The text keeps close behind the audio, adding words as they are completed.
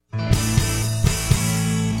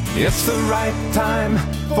It's the right time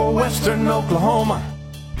for Western Oklahoma.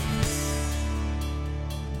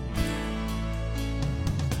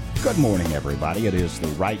 Good morning, everybody. It is the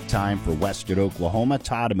right time for Western Oklahoma.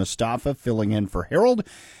 Todd Mustafa filling in for Harold.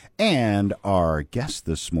 And our guest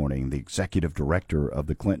this morning, the Executive Director of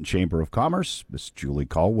the Clinton Chamber of Commerce, Miss Julie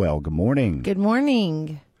Caldwell. Good morning. Good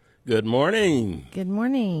morning. Good morning. Good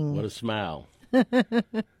morning. What a smile.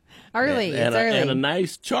 Early. And, It's early. and a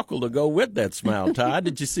nice chuckle to go with that smile, Todd.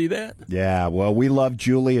 Did you see that? Yeah, well, we love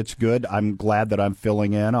Julie. It's good. I'm glad that I'm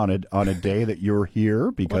filling in on a day that you're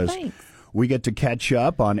here because thanks. we get to catch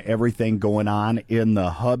up on everything going on in the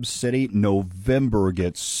hub city. November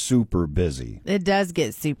gets super busy. It does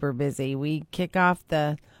get super busy. We kick off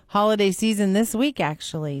the holiday season this week,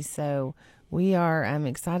 actually. So we are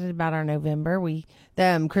excited about our November.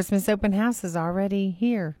 The Christmas open house is already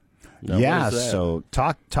here. Now, Yeah, what is that? so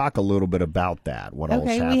talk a little bit about that. What all's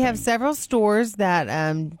happening? We have several stores that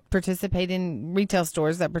participate in retail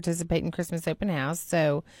stores that participate in Christmas open house.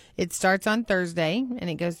 So it starts on Thursday and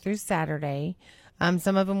it goes through Saturday.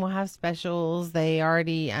 Some of them will have specials. They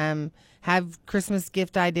already have Christmas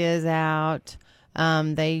gift ideas out.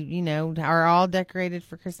 They are all decorated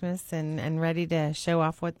for Christmas and ready to show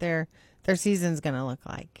off what their season's going to look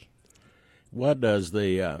like. What does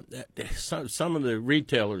the some of the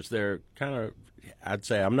retailers, they're kind of, I'd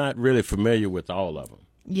say I'm not really familiar with all of them.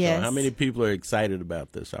 Yes. So how many people are excited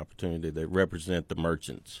about this opportunity that represent the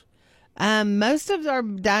merchants? Most of our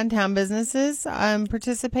downtown businesses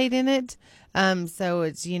participate in it. So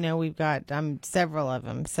it's, we've got several of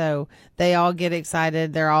them. So they all get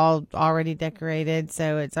excited. They're all already decorated.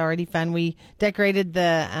 So it's already fun. We decorated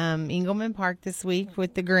the Engelman Park this week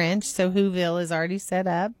with the Grinch. So Whoville is already set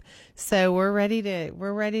up. So we're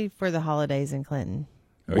ready for the holidays in Clinton.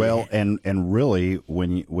 Well, and really,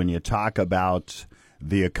 when you talk about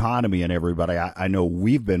the economy and everybody, I know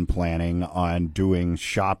we've been planning on doing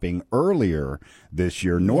shopping earlier this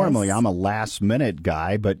year. Normally, Yes. I'm a last-minute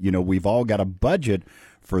guy, but, we've all got a budget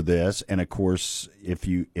for this. And, of course, if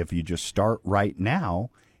you just start right now,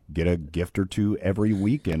 get a gift or two every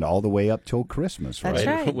weekend all the way up till Christmas, right?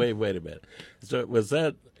 That's right. Wait a minute. So was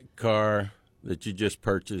that car that you just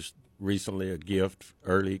purchased recently a gift,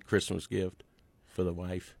 early Christmas gift for the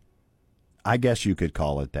wife? I guess you could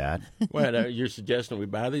call it that. Well, you're suggesting we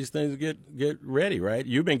buy these things to get ready, right?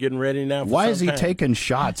 You've been getting ready now for Why some is he time. taking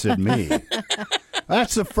shots at me?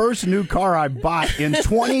 That's the first new car I bought in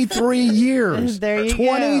 23 years. There you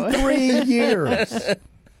go. 23 years.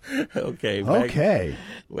 Okay. Meg. Okay.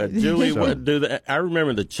 Well, Julie, So- what do that? I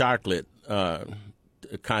remember the chocolate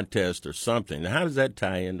contest or something. Now, how does that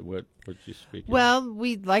tie into what you're speaking? Well,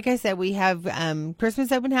 like I said, we have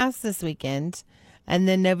Christmas open house this weekend. And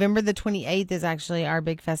then November the 28th is actually our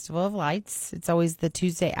big Festival of Lights. It's always the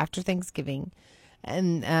Tuesday after Thanksgiving.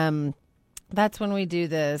 And that's when we do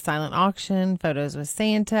the silent auction, photos with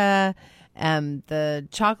Santa. The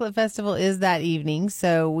chocolate festival is that evening.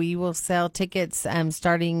 So we will sell tickets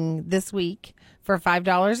starting this week for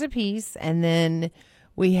 $5 a piece. And then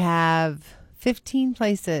we have 15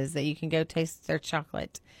 places that you can go taste their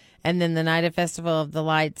chocolate. And then the night of Festival of the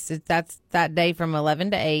Lights, that's that day from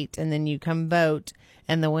 11 to 8. And then you come vote,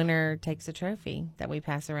 and the winner takes a trophy that we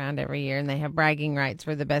pass around every year. And they have bragging rights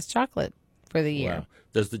for the best chocolate for the year. Wow.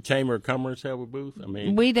 Does the Chamber of Commerce have a booth? I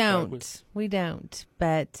mean, We don't.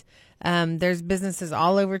 But there's businesses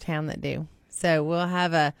all over town that do. So we'll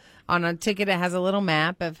have on a ticket, it has a little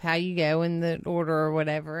map of how you go in the order or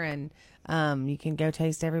whatever. And you can go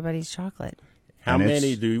taste everybody's chocolate. How And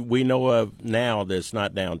many it's- do we know of now that's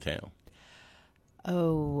not downtown?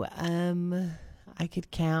 Oh, I could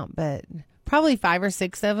count, but probably 5 or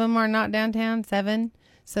 6 of them are not downtown, 7.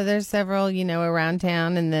 So there's several, around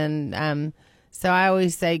town. And then, so I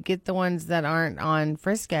always say get the ones that aren't on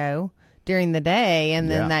Frisco during the day. And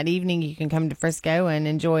then Yeah. that evening you can come to Frisco and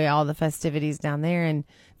enjoy all the festivities down there and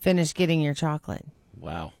finish getting your chocolate.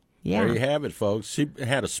 Wow. Yeah. There you have it, folks. She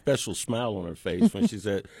had a special smile on her face when she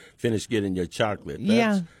said, finish getting your chocolate.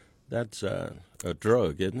 That's a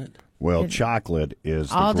drug, isn't it? Well, chocolate is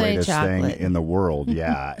the All-day greatest chocolate. thing in the world,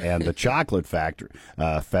 yeah. And the Chocolate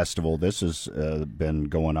Festival, this has been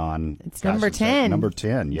going on. It's number 10. Number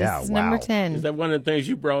 10, yeah, This is wow. number 10. Is that one of the things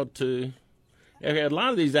you brought to? A lot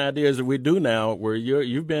of these ideas that we do now, where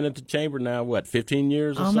you've been at the chamber now, 15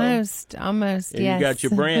 years or so? Almost, And yes. you got your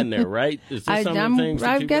brand there, right? Is this some of the things that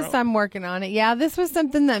I you guess brought? I'm working on it. Yeah, this was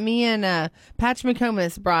something that me and Patch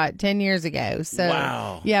McComas brought 10 years ago. So,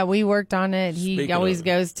 Wow. yeah, we worked on it. He Speaking always of-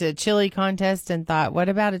 goes to chili contest and thought, what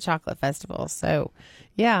about a chocolate festival? So,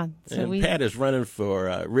 yeah. So And Pat is running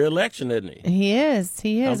for re-election, isn't he? He is.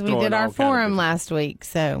 I'm We throwing did all our kind of forum different- last week.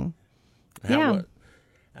 So, yeah.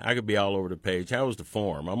 I could be all over the page. How was the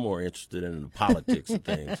forum? I'm more interested in the politics of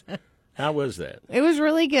things. How was that? It was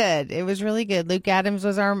really good. Luke Adams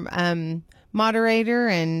was our moderator,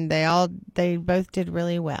 and they both did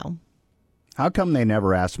really well. How come they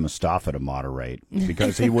never asked Mustafa to moderate?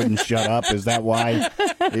 Because he wouldn't shut up? Is that why?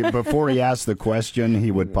 Before he asked the question,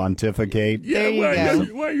 he would pontificate? There you go.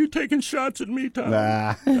 Why are you taking shots at me, Tom?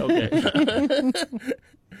 Okay.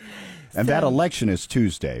 And that election is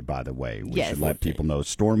Tuesday, by the way. We should let people know.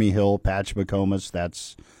 Stormy Hill, Patch-McComas,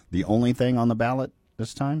 that's the only thing on the ballot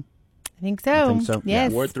this time? I think so.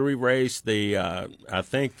 Yes. Ward 3 race, I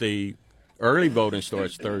think the early voting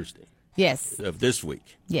starts Thursday. Yes. Of this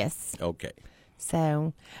week. Yes. Okay.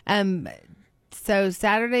 So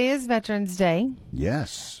Saturday is Veterans Day.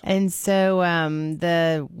 Yes. And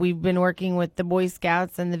so we've been working with the Boy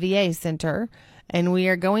Scouts and the VA Center, and we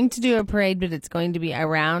are going to do a parade, but it's going to be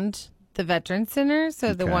around the Veterans Center,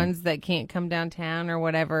 so the ones that can't come downtown or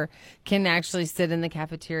whatever can actually sit in the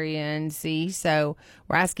cafeteria and see. So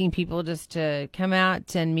we're asking people just to come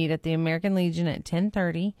out and meet at the American Legion at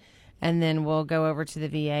 10:30. And then we'll go over to the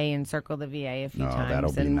VA and circle the VA a few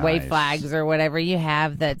times and wave flags or whatever you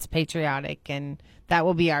have that's patriotic. And that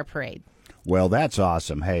will be our parade. Well, that's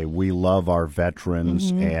awesome. Hey, we love our veterans,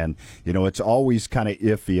 and, it's always kind of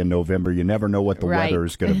iffy in November. You never know what the weather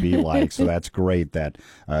is going to be like, so that's great that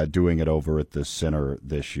doing it over at the center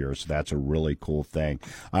this year, so that's a really cool thing.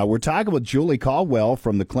 We're talking with Julie Caldwell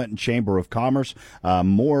from the Clinton Chamber of Commerce.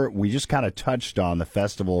 We just kind of touched on the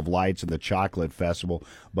Festival of Lights and the Chocolate Festival,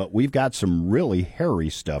 but we've got some really hairy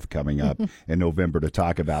stuff coming up in November to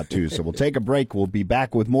talk about, too. So we'll take a break. We'll be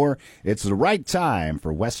back with more. It's the right time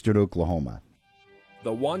for Western Oklahoma.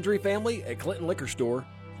 The Wandry family at Clinton Liquor Store,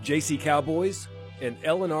 JC Cowboys, and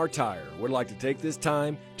L&R Tire would like to take this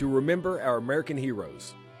time to remember our American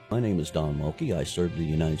heroes. My name is Don Mulkey. I served in the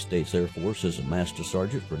United States Air Force as a Master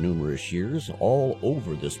Sergeant for numerous years all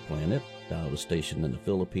over this planet. I was stationed in the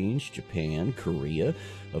Philippines, Japan, Korea,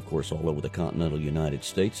 of course all over the continental United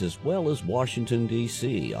States, as well as Washington,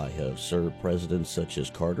 D.C. I have served presidents such as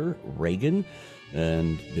Carter, Reagan,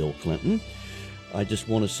 and Bill Clinton. I just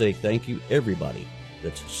want to say thank you, everybody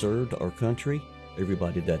that's served our country,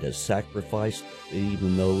 everybody that has sacrificed,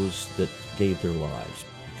 even those that gave their lives,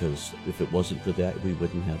 because if it wasn't for that, we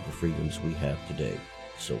wouldn't have the freedoms we have today.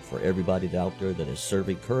 So for everybody out there that is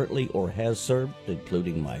serving currently or has served,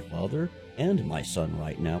 including my father and my son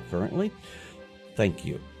right now currently, thank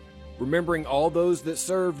you. Remembering all those that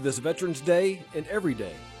served this Veterans Day and every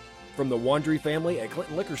day. From the Wandry family at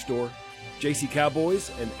Clinton Liquor Store, JC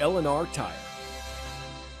Cowboys, and L&R Tire.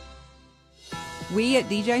 We at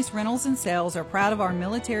DJ's Rentals and Sales are proud of our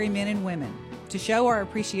military men and women. To show our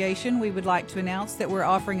appreciation, we would like to announce that we're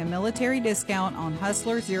offering a military discount on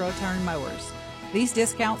Hustler zero-turn mowers. These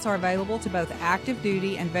discounts are available to both active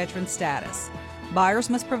duty and veteran status. Buyers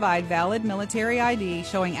must provide valid military ID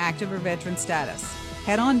showing active or veteran status.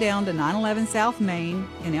 Head on down to 911 South Main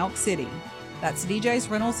in Elk City. That's DJ's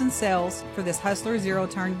Rentals and Sales for this Hustler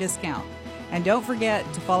zero-turn discount. And don't forget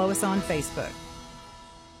to follow us on Facebook.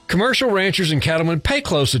 Commercial ranchers and cattlemen, pay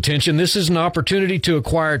close attention. This is an opportunity to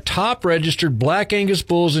acquire top registered Black Angus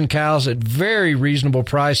bulls and cows at very reasonable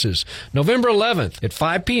prices. November 11th at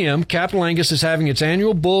 5 p.m., Capital Angus is having its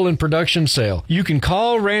annual bull and production sale. You can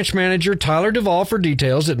call ranch manager Tyler Duvall for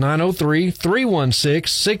details at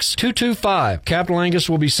 903-316-6225. Capital Angus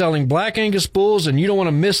will be selling Black Angus bulls, and you don't want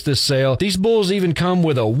to miss this sale. These bulls even come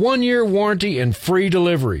with a 1-year warranty and free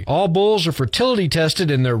delivery. All bulls are fertility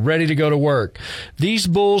tested and they're ready to go to work. These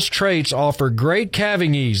bulls traits offer great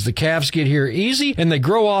calving ease. The calves get here easy and they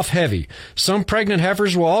grow off heavy. Some pregnant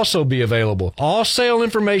heifers will also be available. All sale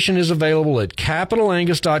information is available at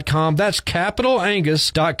CapitalAngus.com. That's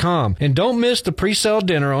CapitalAngus.com. And don't miss the pre-sale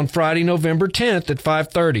dinner on Friday, November 10th at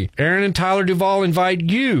 5:30. Aaron and Tyler Duvall invite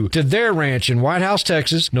you to their ranch in White House,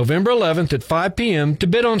 Texas, November 11th at 5 p.m. to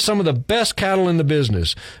bid on some of the best cattle in the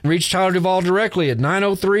business. Reach Tyler Duvall directly at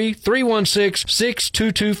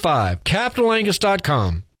 903-316-6225.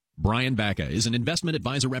 CapitalAngus.com. Brian Bacca is an investment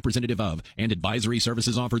advisor representative of and advisory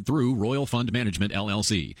services offered through Royal Fund Management,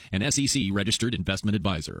 LLC, an SEC-registered investment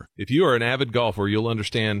advisor. If you are an avid golfer, you'll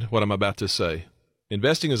understand what I'm about to say.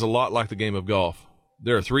 Investing is a lot like the game of golf.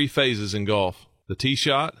 There are 3 phases in golf: the tee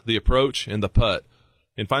shot, the approach, and the putt.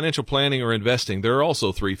 In financial planning or investing, there are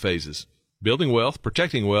also 3 phases: building wealth,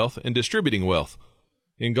 protecting wealth, and distributing wealth.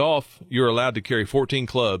 In golf, you're allowed to carry 14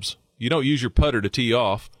 clubs. You don't use your putter to tee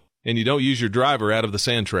off, and you don't use your driver out of the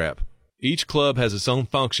sand trap. Each club has its own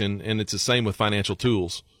function, and it's the same with financial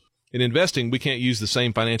tools. In investing, we can't use the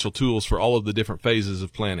same financial tools for all of the different phases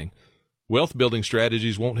of planning. Wealth building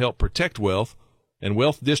strategies won't help protect wealth, and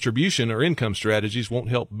wealth distribution or income strategies won't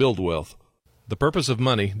help build wealth. The purpose of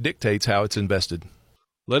money dictates how it's invested.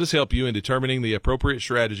 Let us help you in determining the appropriate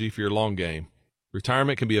strategy for your long game.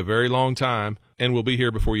 Retirement can be a very long time and will be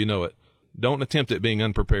here before you know it. Don't attempt it being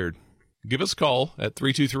unprepared. Give us a call at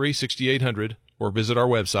 323-6800 or visit our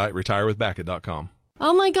website, retirewithbackett.com.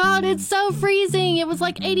 Oh my God, it's so freezing. It was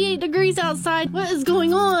like 88 degrees outside. What is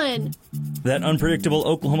going on? That unpredictable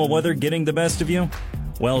Oklahoma weather getting the best of you?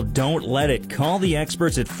 Well, don't let it. Call the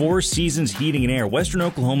experts at Four Seasons Heating and Air, Western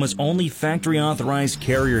Oklahoma's only factory-authorized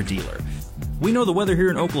Carrier dealer. We know the weather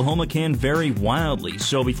here in Oklahoma can vary wildly,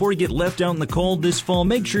 so before you get left out in the cold this fall,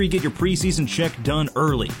 make sure you get your preseason check done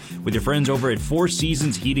early with your friends over at Four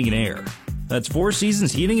Seasons Heating and Air. That's Four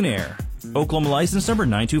Seasons Heating and Air. Oklahoma license number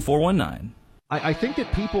 92419. I think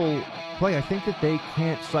that people, Clay, I think that they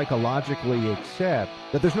can't psychologically accept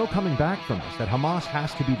that there's no coming back from this, that Hamas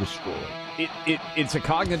has to be destroyed. It's a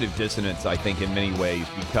cognitive dissonance, I think, in many ways,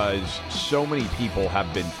 because so many people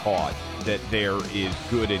have been taught that there is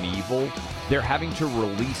good and evil. They're having to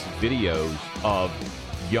release videos of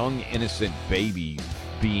young, innocent babies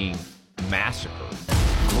being massacred.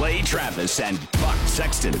 Clay Travis and Buck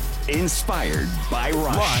Sexton, inspired by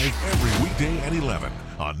Rush. Live every weekday at 11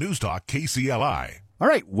 on News Talk KCLI. All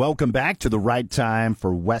right, welcome back to the right time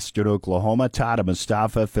for Western Oklahoma. Todd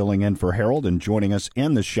Mustafa filling in for Harold, and joining us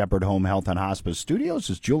in the Shepherd Home Health and Hospice Studios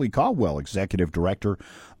is Julie Caldwell, Executive Director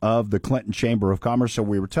of the Clinton Chamber of Commerce. So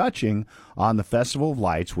we were touching on the Festival of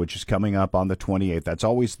Lights, which is coming up on the 28th. That's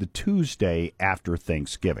always the Tuesday after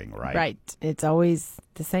Thanksgiving, right? Right. It's always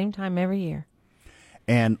the same time every year.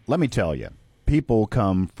 And let me tell you, people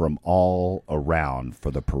come from all around for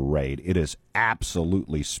the parade. It is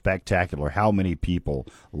absolutely spectacular how many people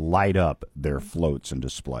light up their floats and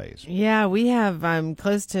displays. Yeah, we have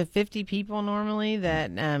close to 50 people normally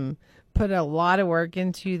that put a lot of work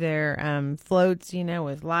into their floats,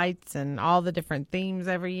 with lights and all the different themes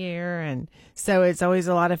every year. And so it's always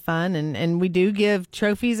a lot of fun. And we do give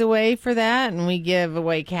trophies away for that, and we give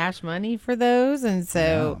away cash money for those. And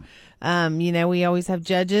so... Yeah. We always have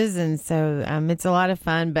judges, and so it's a lot of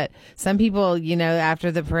fun. But some people,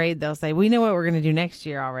 after the parade, they'll say, "We know what we're going to do next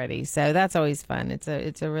year already." So that's always fun. It's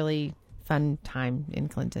a really fun time in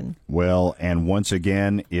Clinton. Well, and once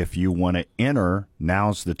again, if you want to enter,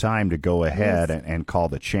 now's the time to go ahead and call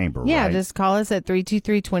the chamber. Yeah, right? Just call us at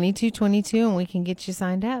 323-2222, and we can get you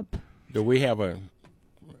signed up. Do we have a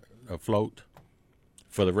float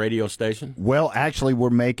for the radio station? Well, actually, we're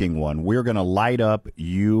making one. We're going to light up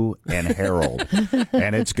you and Harold,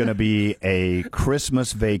 and it's going to be a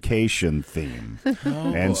Christmas vacation theme.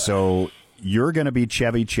 Oh, and so you're going to be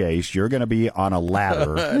Chevy Chase. You're going to be on a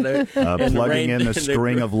ladder, plugging in the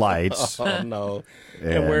string of lights. Oh, no.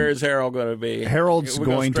 And where is Harold going to be? Harold's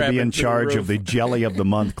going to be in charge of the Jelly of the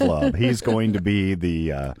Month Club. He's going to be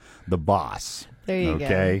the boss. There you go.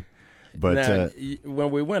 Okay? But now,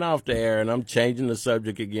 when we went off the air, and I'm changing the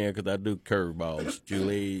subject again because I do curveballs,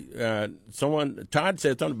 Julie, Todd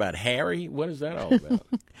said something about Harry. What is that all about?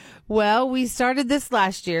 Well, we started this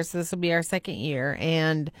last year, so this will be our second year.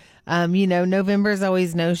 And, November is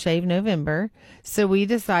always No Shave November. So we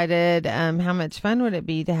decided how much fun would it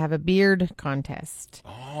be to have a beard contest.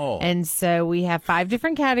 Oh. And so we have 5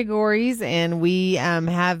 different categories, and we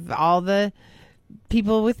have all the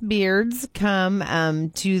people with beards come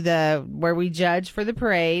to where we judge for the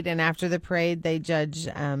parade, and after the parade they judge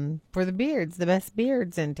for the beards, the best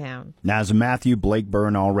beards in town. Now, is Matthew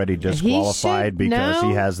Blakeburn already disqualified because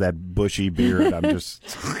he has that bushy beard? I'm just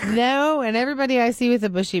no, and everybody I see with a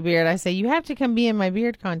bushy beard, I say, you have to come be in my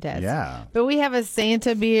beard contest. Yeah, but we have a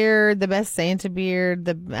Santa beard, the best Santa beard,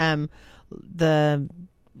 the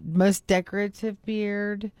most decorative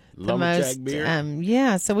beard, the most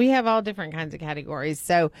beard. So we have all different kinds of categories.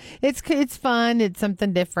 So it's fun, it's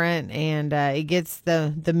something different, and it gets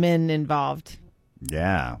the men involved.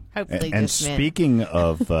 Yeah. Hopefully and just men. Speaking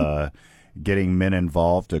of getting men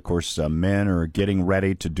involved, of course, men are getting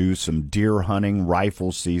ready to do some deer hunting.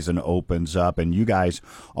 Rifle season opens up, and you guys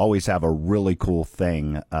always have a really cool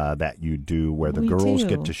thing that you do where the girls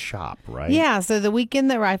get to shop, right? Yeah, so the weekend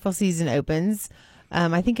that rifle season opens,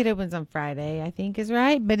 I think it opens on Friday, I think is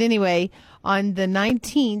right. But anyway, on the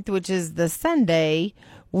 19th, which is the Sunday,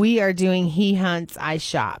 we are doing He Hunts, I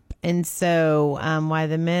Shop. And so while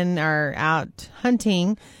the men are out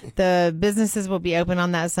hunting, the businesses will be open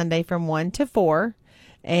on that Sunday from 1 to 4.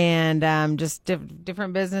 And just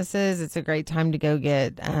different businesses. It's a great time to go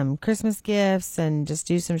get Christmas gifts and just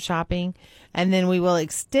do some shopping. And then we will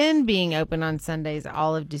extend being open on Sundays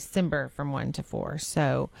all of December from 1 to 4.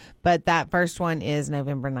 So, but that first one is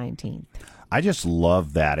November 19th. I just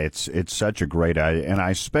love that. It's such a great idea, and I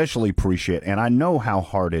especially appreciate, and I know how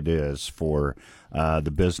hard it is for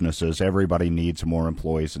the businesses. Everybody needs more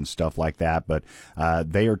employees and stuff like that, but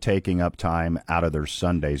they are taking up time out of their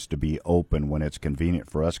Sundays to be open when it's convenient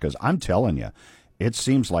for us, because I'm telling you, it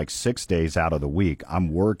seems like 6 days out of the week,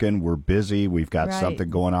 I'm working, we're busy, we've got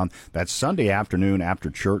something going on. That Sunday afternoon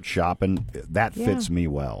after church shopping, that fits me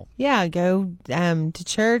well. Yeah, go to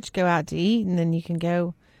church, go out to eat, and then you can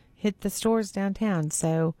go hit the stores downtown.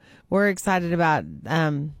 So we're excited about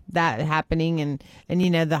that happening. And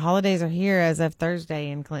the holidays are here as of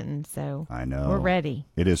Thursday in Clinton. So I know. We're ready.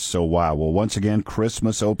 It is so wild. Well, once again,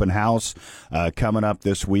 Christmas open house coming up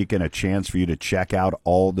this weekend, a chance for you to check out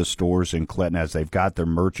all the stores in Clinton as they've got their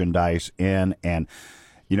merchandise in. And,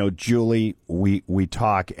 Julie, we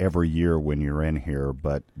talk every year when you're in here,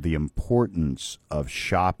 but the importance of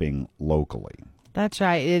shopping locally. That's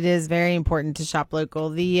right. It is very important to shop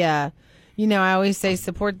local. I always say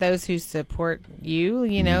support those who support you,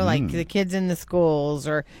 like the kids in the schools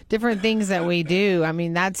or different things that we do. I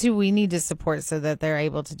mean, that's who we need to support so that they're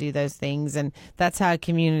able to do those things. And that's how a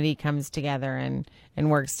community comes together and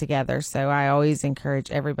works together. So I always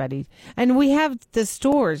encourage everybody. And we have the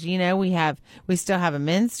stores, we still have a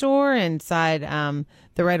men's store inside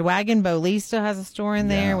the Red Wagon. Bo Lee still has a store in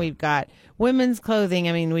there. We've got women's clothing.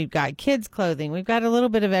 I mean, we've got kids' clothing. We've got a little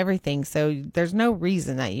bit of everything. So there's no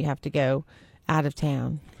reason that you have to go out of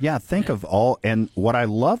town. Yeah, think of all. And what I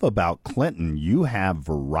love about Clinton, you have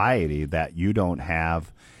variety that you don't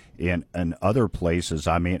have in other places.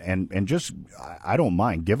 I mean, and just, I don't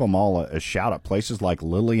mind. Give them all a shout out. Places like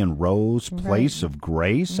Lily and Rose, Place of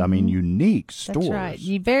Grace. I mean, unique stores. That's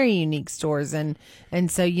right. Very unique stores. And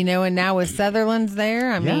so, and now with Sutherland's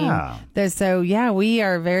there, we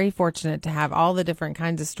are very fortunate to have all the different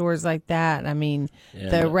kinds of stores like that. I mean,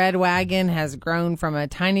 the Red Wagon has grown from a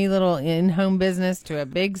tiny little in-home business to a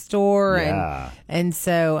big store. And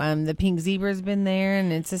so the Pink Zebra's been there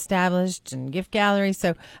and it's established, and Gift Gallery.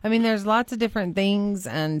 So, I mean, there's lots of different things,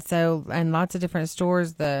 and lots of different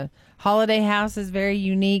stores. The Holiday House is very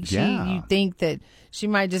unique. You think that she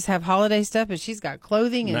might just have holiday stuff, but she's got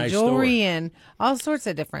clothing and jewelry and all sorts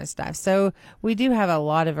of different stuff. So we do have a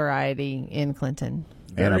lot of variety in Clinton.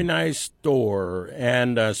 Very nice store.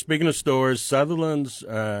 And speaking of stores, Sutherland's,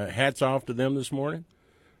 hats off to them this morning.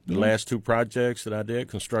 The last two projects that I did,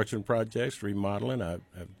 construction projects, remodeling, I've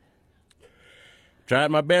tried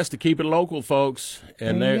my best to keep it local, folks,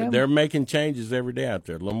 and they're making changes every day out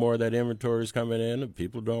there. A little more of that inventory is coming in, and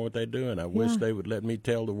people doing what they do, and I wish they would let me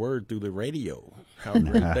tell the word through the radio how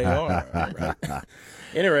great they are. Right.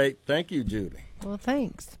 Any rate, thank you, Judy. Well,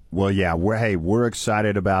 thanks. Well, yeah, we're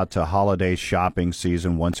excited about holiday shopping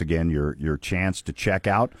season. Once again, your chance to check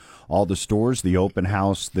out all the stores, the open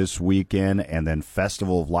house this weekend, and then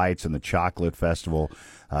Festival of Lights and the Chocolate Festival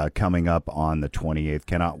coming up on the 28th.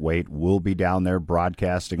 Cannot wait. We'll be down there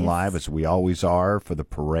broadcasting live, as we always are, for the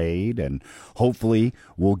parade, and hopefully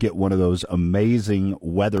we'll get one of those amazing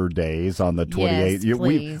weather days on the 28th.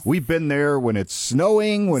 Yes, we've been there when it's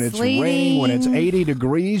snowing, when it's raining, when it's 80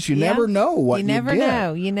 degrees. You never know what you never get.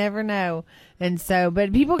 know. You never know. And so,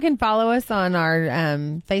 but people can follow us on our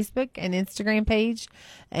Facebook and Instagram page,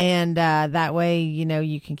 and that way,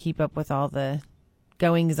 you can keep up with all the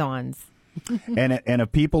goings-ons. and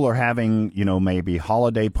if people are having, maybe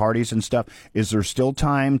holiday parties and stuff, is there still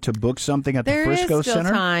time to book something at the Frisco Center? There is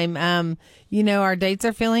still time. Our dates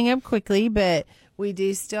are filling up quickly, but we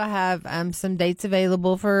do still have some dates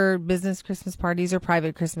available for business Christmas parties or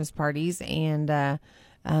private Christmas parties, and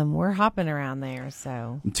we're hopping around there.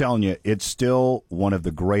 So I'm telling you, it's still one of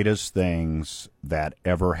the greatest things that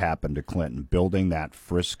ever happened to Clinton, building that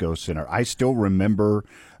Frisco Center. I still remember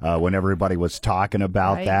when everybody was talking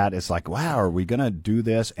about that. It's like, wow, are we going to do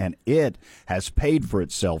this? And it has paid for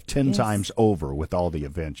itself 10 times over with all the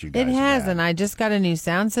events you guys It has, had. and I just got a new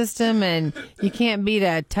sound system, and you can't beat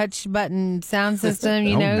a touch button sound system.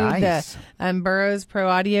 Nice. The Burroughs Pro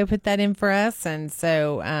Audio put that in for us, and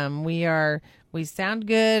so we sound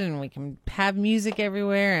good, and we can have music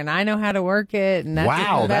everywhere, and I know how to work it. And that's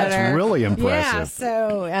even better. That's really impressive. Yeah,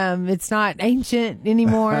 so it's not ancient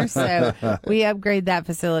anymore. So we upgrade that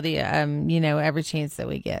facility, every chance that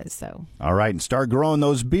we get. So all right, and start growing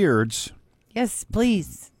those beards. Yes,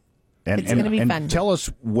 please. And, it's going to be fun. Tell us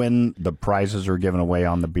when the prizes are given away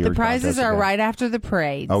on the beard The prizes contest are event. right after the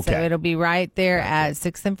parade. Okay. So it'll be right there at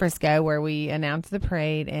 6th and Frisco where we announce the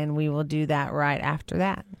parade, and we will do that right after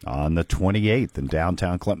that. On the 28th in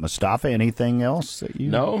downtown Clinton. Mustafa, anything else that you...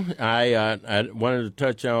 No, I wanted to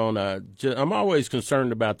touch on, I'm always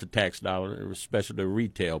concerned about the tax dollar, especially the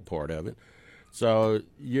retail part of it. So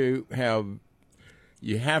you have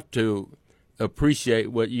to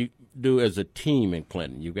appreciate what you do as a team in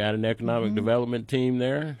Clinton. You've got an economic development team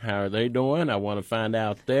there. How are they doing? I want to find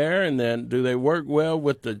out there. And then do they work well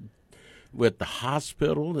with the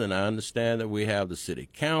hospital? And I understand that we have the city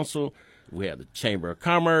council, we have the Chamber of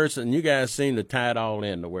Commerce, and you guys seem to tie it all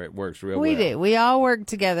in to where it works real well. We do. We all work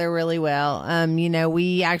together really well.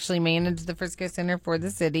 We actually manage the Frisco Center for the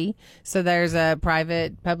city, so there's a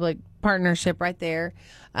private-public partnership right there.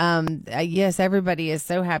 Yes, everybody is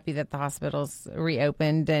so happy that the hospital's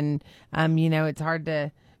reopened, and it's hard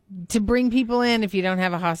to bring people in if you don't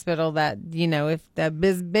have a hospital that, if the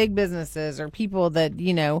big businesses or people that,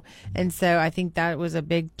 and so I think that was a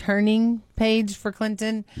big turning page for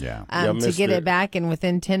Clinton. Yeah. To get it back, and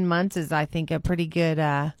within 10 months is, I think, a pretty good,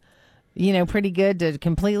 pretty good to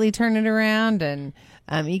completely turn it around. And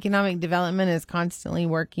economic development is constantly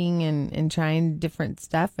working and trying different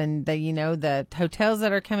stuff, and the hotels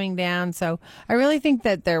that are coming down. So I really think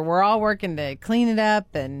that we're all working to clean it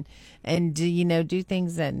up and do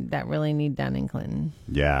things that really need done in Clinton.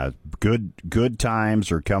 Yeah, good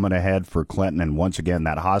times are coming ahead for Clinton, and once again,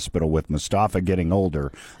 that hospital with Mustafa getting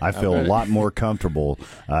older, I feel a lot more comfortable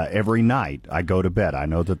every night I go to bed. I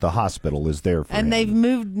know that the hospital is there for him. And they've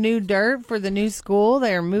moved new dirt for the new school.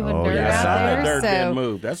 They're moving dirt out there. That dirt didn't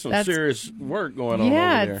move. That's some serious work going on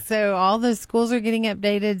over there. So all the schools are getting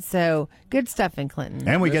updated. So good stuff in Clinton.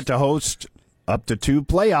 And we get to host up to 2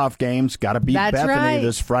 playoff games. Got to beat Bethany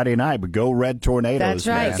this Friday night, but go Red Tornadoes. That's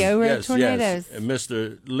right. Man. Go Red Tornadoes. Yes. And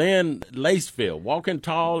Mr. Lynn Lacefield, walking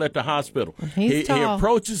tall at the hospital. He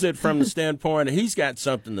approaches it from the standpoint that he's got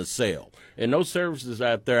something to sell. And those services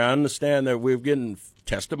out there, I understand that we're getting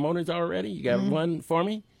testimonies already. You got one for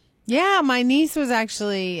me? Yeah, my niece was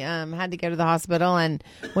actually had to go to the hospital, and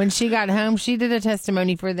when she got home, she did a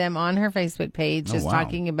testimony for them on her Facebook page,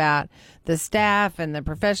 talking about the staff and the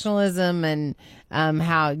professionalism and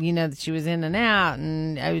how that she was in and out,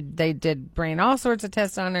 and they ran all sorts of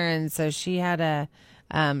tests on her, and so she had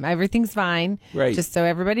everything's fine. Right. Just so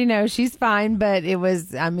everybody knows, she's fine. But it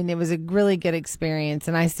was a really good experience,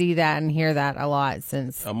 and I see that and hear that a lot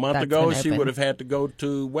since a month ago. She would have had to go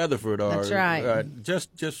to Weatherford, or that's right.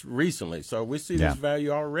 Just recently. So we see this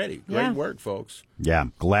value already. Great work, folks. Yeah,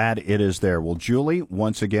 glad it is there. Well, Julie,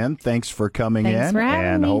 once again, thanks for coming in,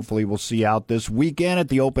 and hopefully we'll see you out this weekend at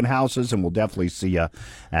the open houses, and we'll definitely see you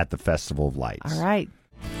at the Festival of Lights. All right.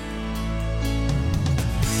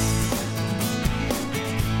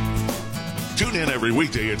 Tune in every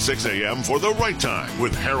weekday at 6 a.m. for The Right Time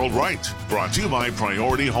with Harold Wright. Brought to you by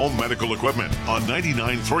Priority Home Medical Equipment on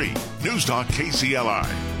 99.3 News Talk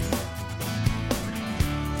KCLI.